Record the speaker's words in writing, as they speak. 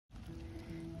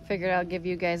figured I'll give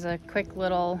you guys a quick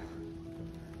little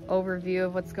overview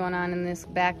of what's going on in this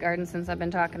back garden since I've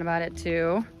been talking about it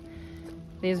too.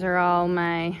 These are all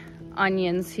my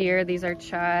onions here. These are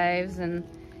chives, and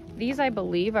these I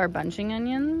believe are bunching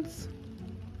onions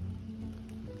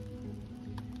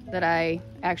that I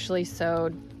actually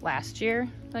sowed last year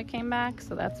that came back,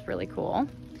 so that's really cool.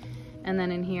 And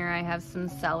then in here I have some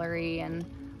celery and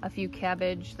a few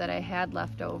cabbage that I had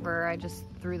left over. I just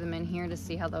threw them in here to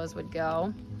see how those would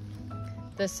go.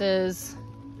 This is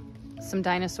some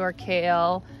dinosaur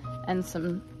kale and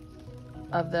some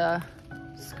of the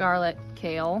scarlet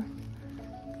kale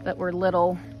that were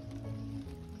little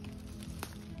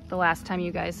the last time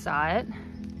you guys saw it.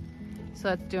 So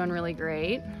that's doing really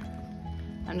great.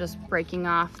 I'm just breaking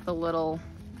off the little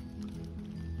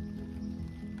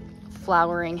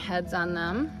flowering heads on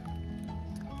them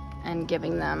and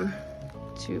giving them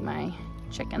to my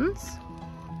chickens.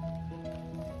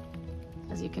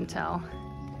 As you can tell,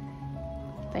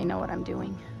 they know what I'm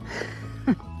doing.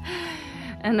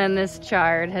 And then this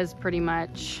chard has pretty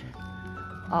much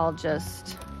all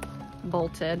just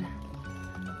bolted,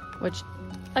 which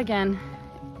again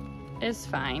is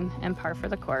fine and par for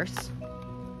the course.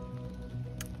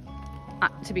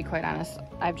 To be quite honest,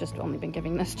 I've just only been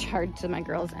giving this chard to my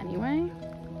girls anyway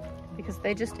because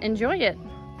they just enjoy it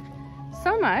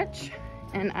so much,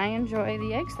 and I enjoy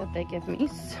the eggs that they give me,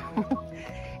 so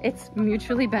it's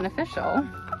mutually beneficial.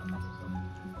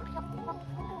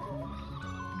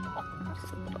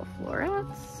 Just little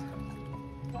florets.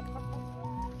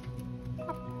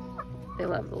 They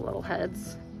love the little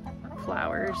heads,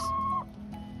 flowers.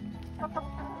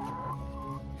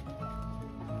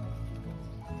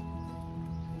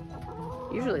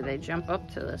 Usually they jump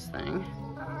up to this thing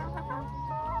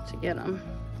to get them.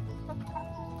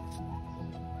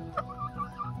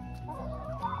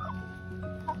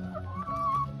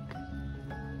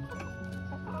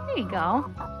 There you go.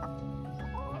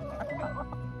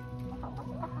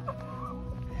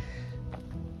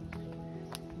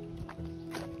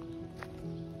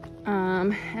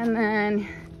 And then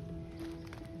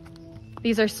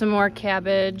these are some more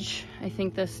cabbage. I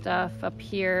think this stuff up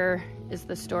here is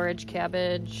the storage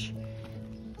cabbage.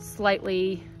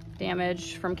 Slightly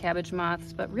damaged from cabbage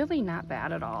moths, but really not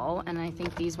bad at all. And I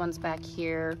think these ones back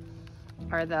here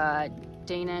are the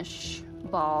Danish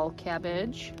ball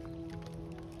cabbage.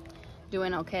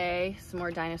 Doing okay. Some more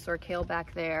dinosaur kale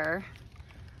back there.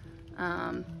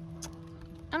 I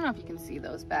don't know if you can see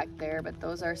those back there, but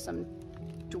those are some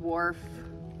dwarf,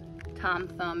 Tom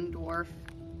Thumb dwarf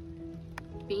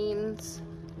beans.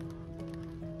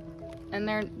 And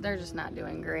they're just not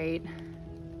doing great.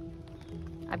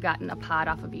 I've gotten a pot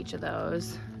off of each of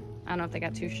those. I don't know if they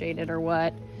got too shaded or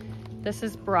what. This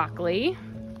is broccoli.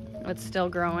 It's still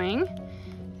growing.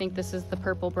 I think this is the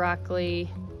purple broccoli.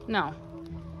 No,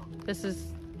 this is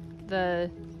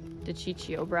the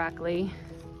DiCiccio broccoli.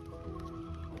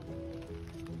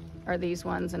 Are these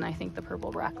ones, and I think the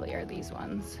purple broccoli are these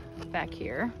ones back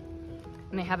here.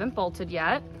 And they haven't bolted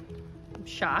yet. I'm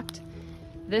shocked.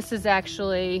 This is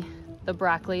actually the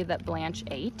broccoli that Blanche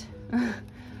ate.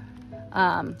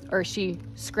 Or she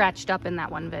scratched up in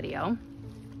that one video.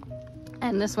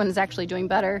 And this one is actually doing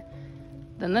better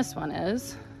than this one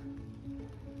is.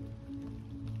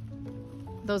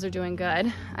 Those are doing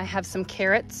good. I have some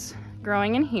carrots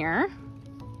growing in here.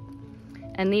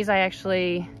 And these I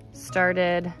actually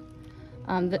started,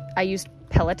 I used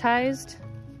pelletized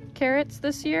carrots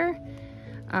this year.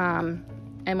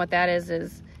 And what that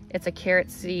is it's a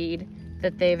carrot seed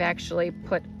that they've actually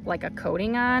put like a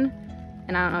coating on.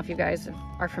 And I don't know if you guys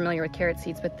are familiar with carrot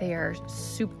seeds, but they are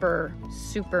super,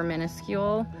 super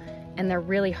minuscule, and they're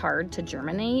really hard to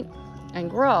germinate and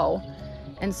grow.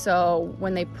 And so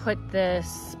when they put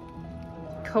this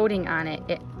coating on it,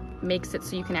 it makes it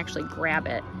so you can actually grab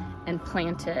it and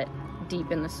plant it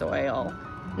deep in the soil.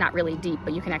 Not really deep,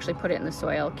 but you can actually put it in the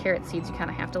soil. Carrot seeds, you kind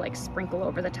of have to like sprinkle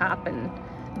over the top and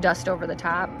dust over the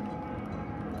top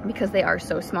because they are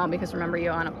so small. Because remember, you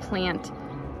want to plant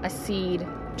a seed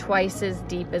twice as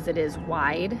deep as it is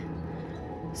wide.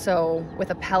 So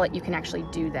with a pellet, you can actually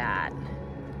do that.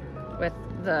 With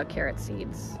the carrot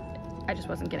seeds, I just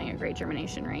wasn't getting a great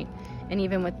germination rate. And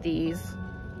even with these,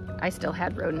 I still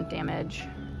had rodent damage.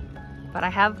 But I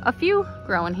have a few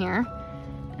growing here.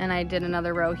 And I did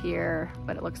another row here,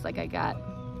 but it looks like I got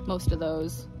most of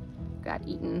those got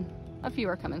eaten. A few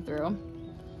are coming through.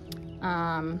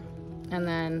 And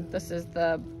then this is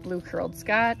the blue curled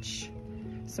scotch,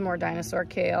 some more dinosaur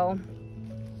kale,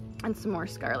 and some more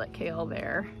scarlet kale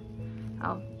there.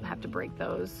 I'll have to break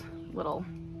those little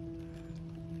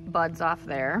buds off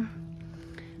there.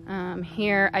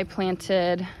 Here I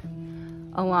planted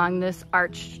along this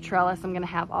arched trellis, I'm gonna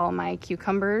have all my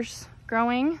cucumbers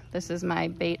growing. This is my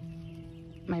bait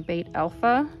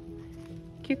alpha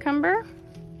cucumber.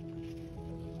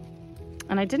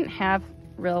 And I didn't have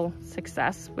real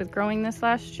success with growing this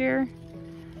last year,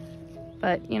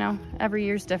 but you know, every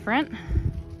year's different.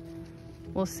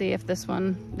 We'll see if this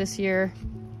year,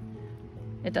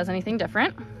 it does anything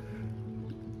different.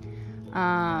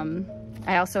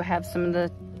 I also have some of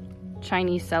the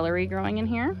Chinese celery growing in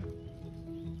here.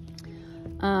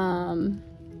 And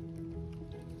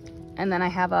then I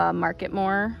have a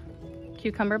Marketmore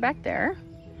cucumber back there.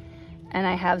 And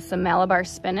I have some Malabar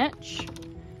spinach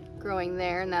growing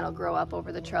there, and that'll grow up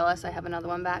over the trellis. I have another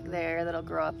one back there that'll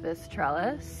grow up this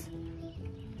trellis.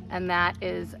 And that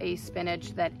is a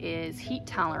spinach that is heat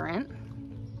tolerant.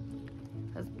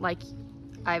 Like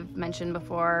I've mentioned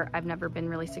before, I've never been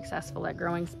really successful at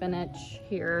growing spinach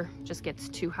here. It just gets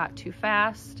too hot too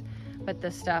fast, but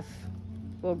this stuff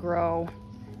will grow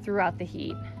throughout the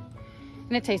heat.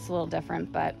 And it tastes a little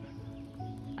different, but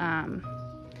I'm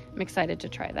excited to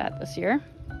try that this year.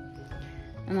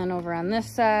 And then over on this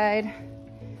side,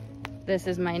 this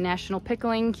is my National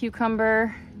Pickling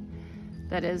cucumber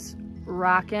that is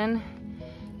rocking.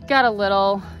 Got a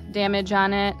little damage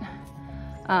on it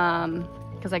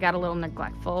because I got a little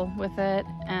neglectful with it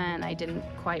and I didn't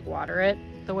quite water it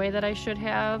the way that I should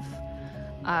have.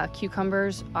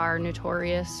 Cucumbers are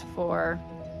notorious for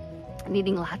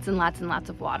needing lots and lots and lots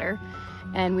of water.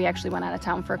 And we actually went out of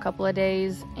town for a couple of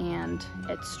days and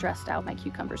it stressed out my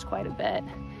cucumbers quite a bit.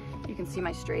 You can see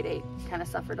my straight 8 kind of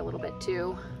suffered a little bit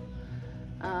too.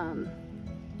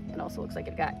 It also looks like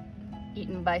it got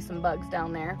eaten by some bugs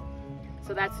down there.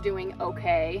 So that's doing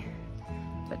okay,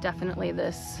 but definitely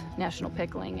this National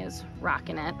Pickling is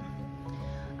rocking it.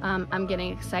 I'm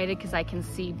getting excited because I can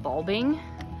see bulbing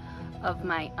of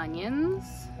my onions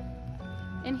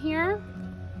in here.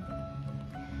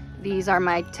 These are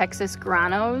my Texas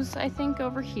granos, I think,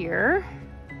 over here.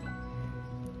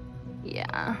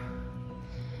 Yeah.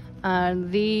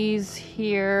 These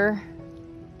here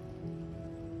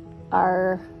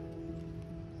are,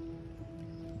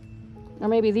 or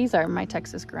maybe these are my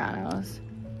Texas granos.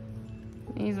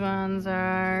 These ones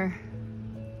are,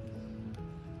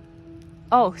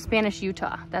 oh, Spanish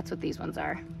Utah. That's what these ones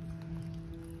are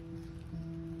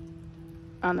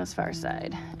on this far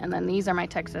side. And then these are my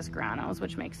Texas granos,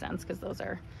 which makes sense because those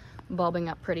are bulbing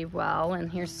up pretty well.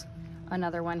 And here's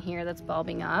another one here that's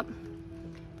bulbing up.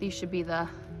 These should be the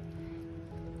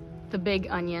big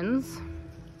onions.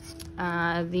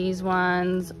 These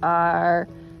ones are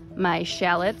my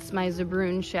shallots, my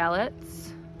Zabroon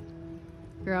shallots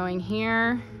growing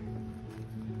here.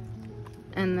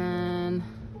 And then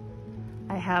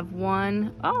I have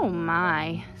one, oh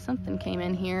my, something came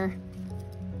in here.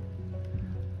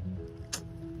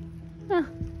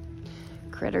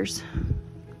 Critters.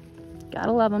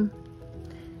 Gotta love them.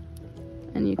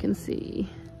 And you can see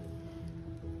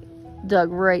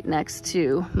dug right next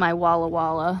to my Walla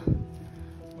Walla.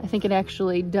 I think it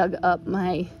actually dug up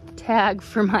my tag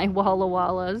for my Walla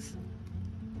Wallas.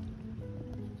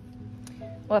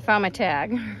 Well, I found my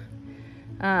tag.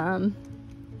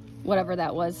 Whatever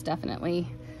that was definitely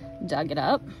dug it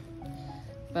up,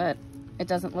 but it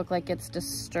doesn't look like it's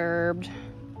disturbed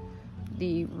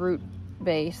the root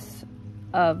base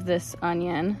of this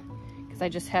onion because I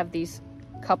just have these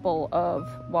couple of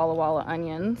Walla Walla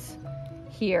onions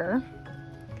here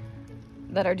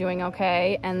that are doing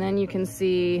okay. And then you can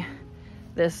see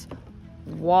this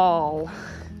wall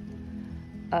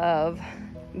of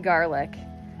garlic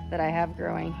that I have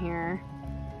growing here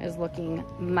is looking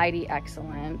mighty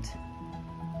excellent.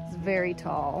 It's very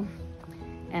tall.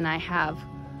 And I have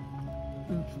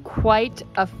quite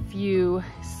a few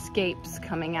scapes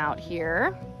coming out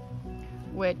here,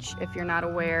 which, if you're not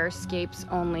aware, scapes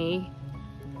only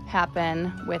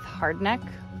happen with hardneck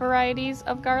varieties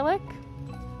of garlic.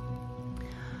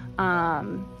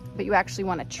 But you actually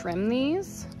want to trim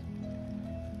these,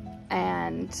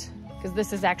 and because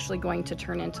this is actually going to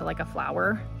turn into like a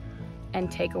flower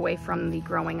and take away from the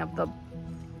growing of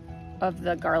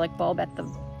the garlic bulb at the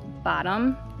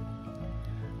bottom.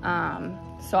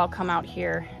 So I'll come out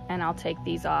here and I'll take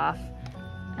these off,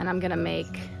 and I'm gonna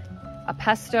make a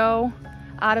pesto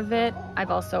out of it. I've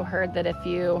also heard that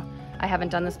I haven't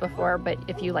done this before, but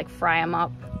if you like fry them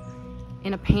up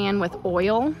in a pan with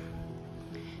oil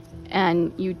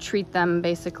and you treat them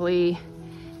basically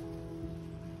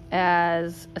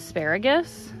as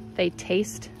asparagus, they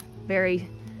taste very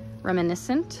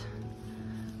reminiscent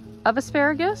of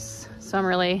asparagus. So I'm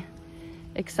really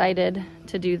excited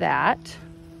to do that.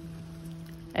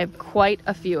 I have quite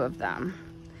a few of them.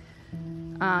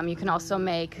 You can also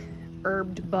make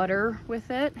herbed butter with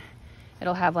it.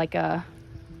 It'll have like a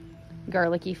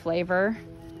garlicky flavor.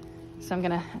 So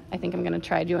I think I'm gonna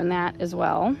try doing that as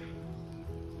well.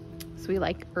 So we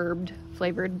like herbed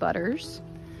flavored butters.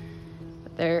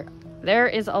 But there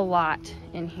is a lot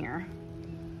in here.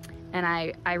 And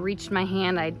I reached my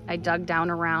hand, I dug down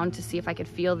around to see if I could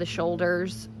feel the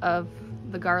shoulders of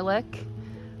the garlic,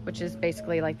 which is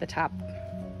basically like the top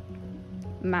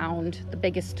mound, the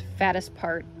biggest, fattest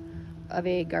part of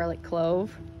a garlic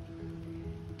clove,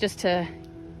 just to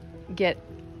get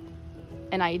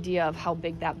an idea of how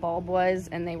big that bulb was,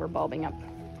 and they were bulbing up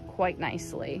quite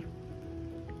nicely.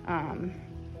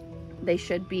 They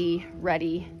should be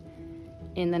ready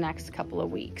in the next couple of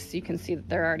weeks. You can see that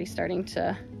they're already starting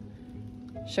to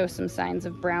show some signs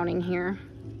of browning here.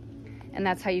 And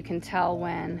that's how you can tell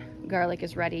when garlic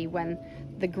is ready, when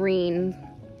the green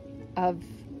of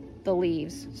the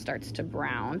leaves starts to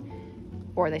brown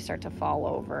or they start to fall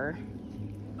over.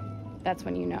 That's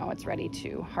when you know it's ready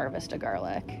to harvest a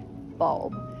garlic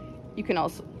bulb. You can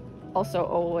also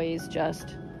always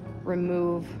just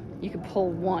remove, you can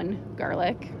pull one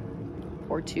garlic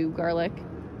or two garlic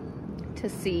to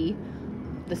see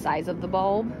the size of the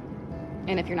bulb.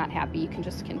 And if you're not happy, you can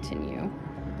just continue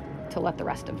to let the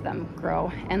rest of them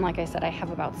grow. And like I said, I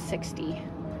have about 60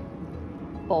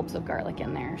 bulbs of garlic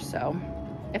in there. So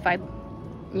if I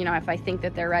think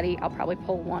that they're ready, I'll probably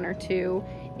pull one or two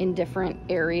in different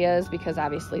areas, because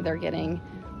obviously they're getting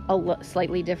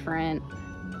slightly different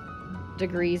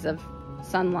degrees of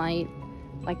sunlight.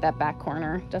 Like that back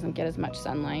corner doesn't get as much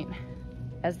sunlight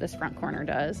as this front corner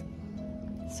does.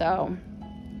 So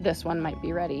this one might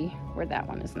be ready where that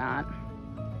one is not.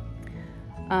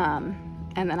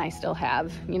 And then I still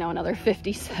have, another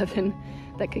 57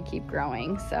 that could keep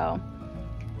growing. So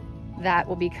that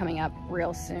will be coming up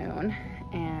real soon.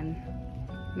 And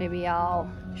maybe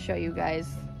I'll show you guys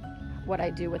what I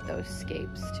do with those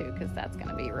scapes too, because that's going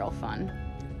to be real fun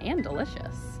and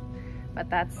delicious. But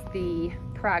that's the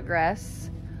progress.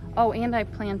 Oh, and I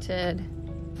planted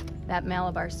that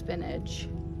Malabar spinach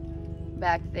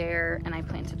back there, and I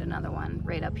planted another one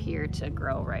right up here to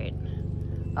grow right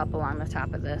up along the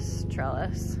top of this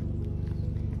trellis.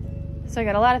 So I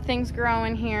got a lot of things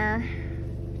growing here,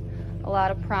 a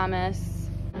lot of promise.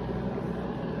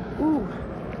 Ooh,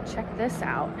 check this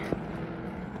out.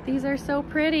 These are so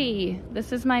pretty.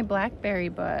 This is my blackberry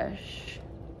bush,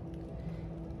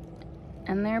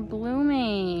 and they're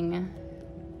blooming.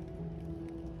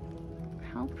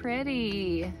 How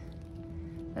pretty.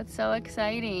 That's so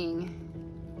exciting.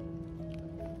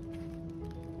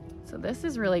 So this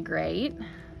is really great.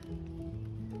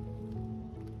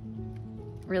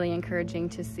 Really encouraging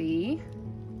to see.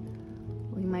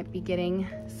 We might be getting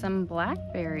some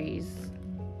blackberries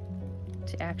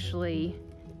to actually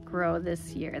grow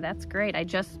this year. That's great. I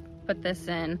just put this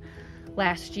in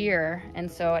last year,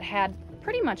 and so it had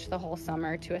pretty much the whole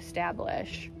summer to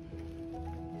establish.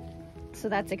 So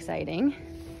that's exciting.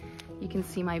 You can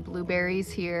see my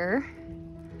blueberries here.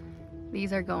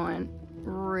 These are going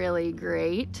really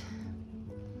great.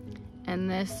 And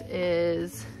this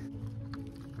is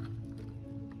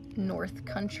North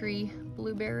Country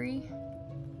blueberry.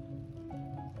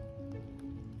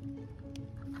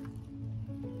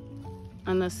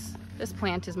 And this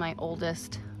plant is my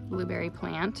oldest blueberry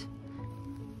plant.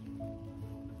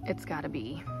 It's got to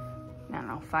be, I don't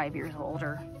know, 5 years old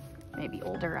or maybe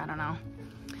older, I don't know.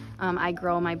 I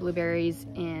grow my blueberries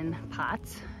in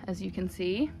pots, as you can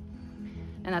see,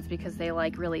 and that's because they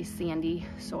like really sandy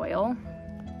soil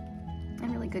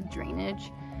and really good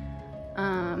drainage.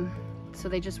 So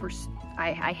they just were,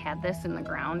 I had this in the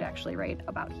ground actually right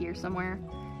about here somewhere,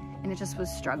 and it just was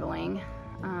struggling.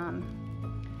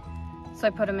 So I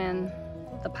put them in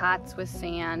the pots with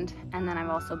sand, and then I've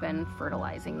also been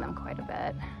fertilizing them quite a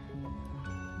bit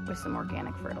with some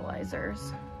organic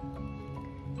fertilizers,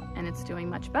 and it's doing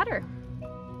much better.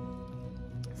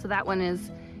 So that one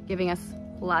is giving us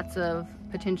lots of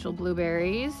potential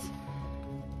blueberries.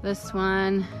 This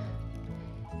one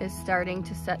is starting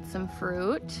to set some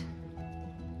fruit.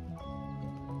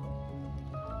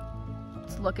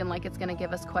 It's looking like it's gonna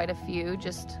give us quite a few,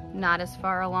 just not as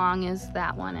far along as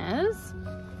that one is.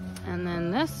 And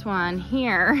then this one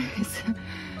here is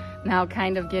now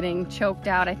kind of getting choked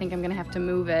out. I think I'm gonna have to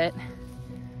move it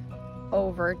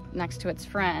over next to its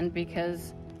friend,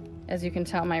 because as you can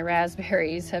tell, my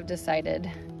raspberries have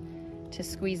decided to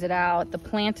squeeze it out. The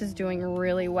plant is doing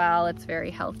really well. It's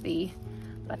very healthy,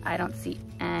 but I don't see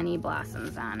any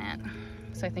blossoms on it.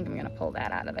 So I think I'm gonna pull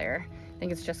that out of there. I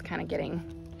think it's just kind of getting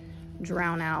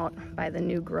drowned out by the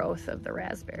new growth of the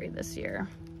raspberry this year.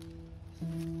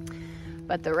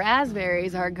 But the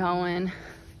raspberries are going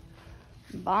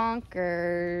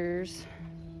Bonkers.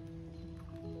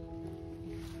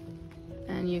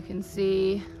 And you can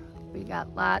see we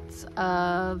got lots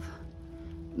of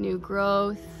new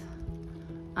growth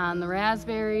on the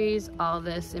raspberries, all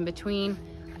this in between.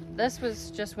 This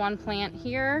was just one plant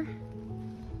here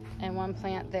and one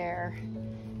plant there.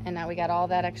 And now we got all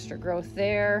that extra growth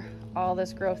there, all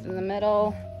this growth in the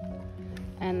middle,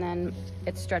 and then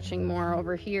it's stretching more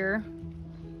over here.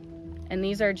 And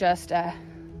these are just, I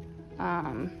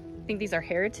think these are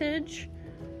heritage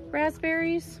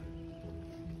raspberries.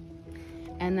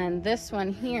 And then this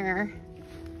one here,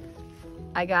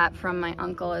 I got from my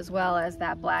uncle, as well as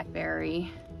that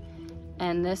blackberry.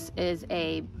 And this is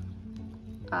a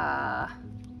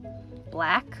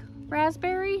black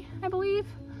raspberry, I believe.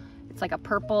 It's like a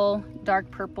purple, dark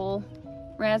purple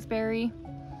raspberry.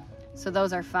 So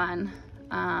those are fun.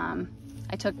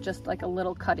 I took just like a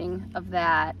little cutting of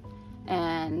that,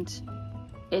 and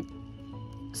it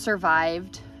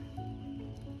survived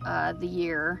the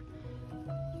year,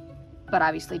 but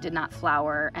obviously did not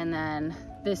flower. And then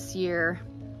this year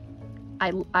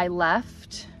I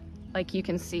left, like you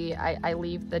can see, I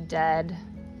leave the dead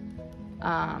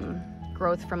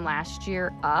growth from last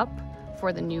year up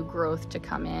for the new growth to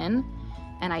come in.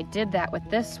 And I did that with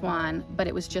this one, but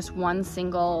it was just one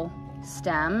single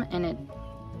stem and it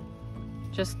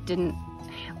just didn't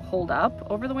hold up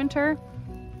over the winter.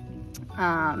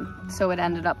 So it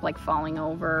ended up like falling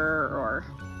over, or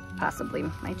possibly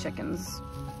my chickens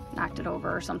knocked it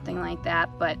over or something like that.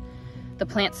 But the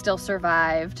plant still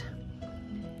survived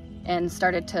and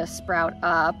started to sprout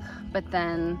up, but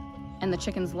then, and the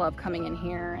chickens love coming in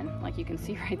here, and like you can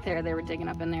see right there, they were digging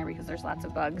up in there because there's lots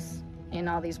of bugs in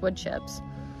all these wood chips.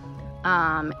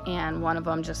 And one of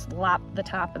them just lopped the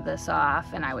top of this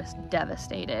off, and I was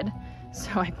devastated.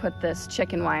 So I put this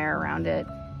chicken wire around it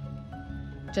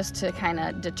just to kind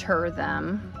of deter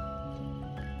them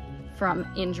from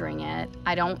injuring it.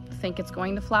 I don't think it's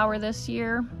going to flower this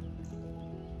year,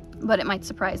 but it might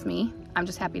surprise me. I'm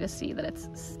just happy to see that it's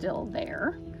still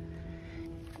there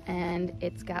and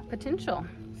it's got potential.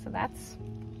 So that's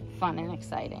fun and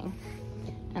exciting.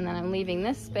 And then I'm leaving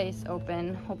this space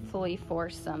open, hopefully for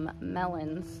some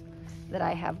melons that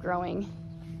I have growing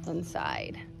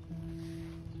inside.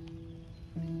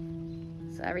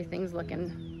 So everything's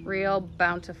looking real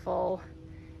bountiful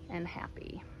and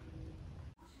happy.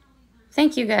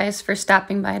 Thank you guys for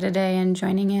stopping by today and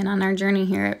joining in on our journey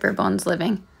here at Bare Bones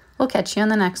Living. We'll catch you on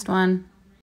the next one.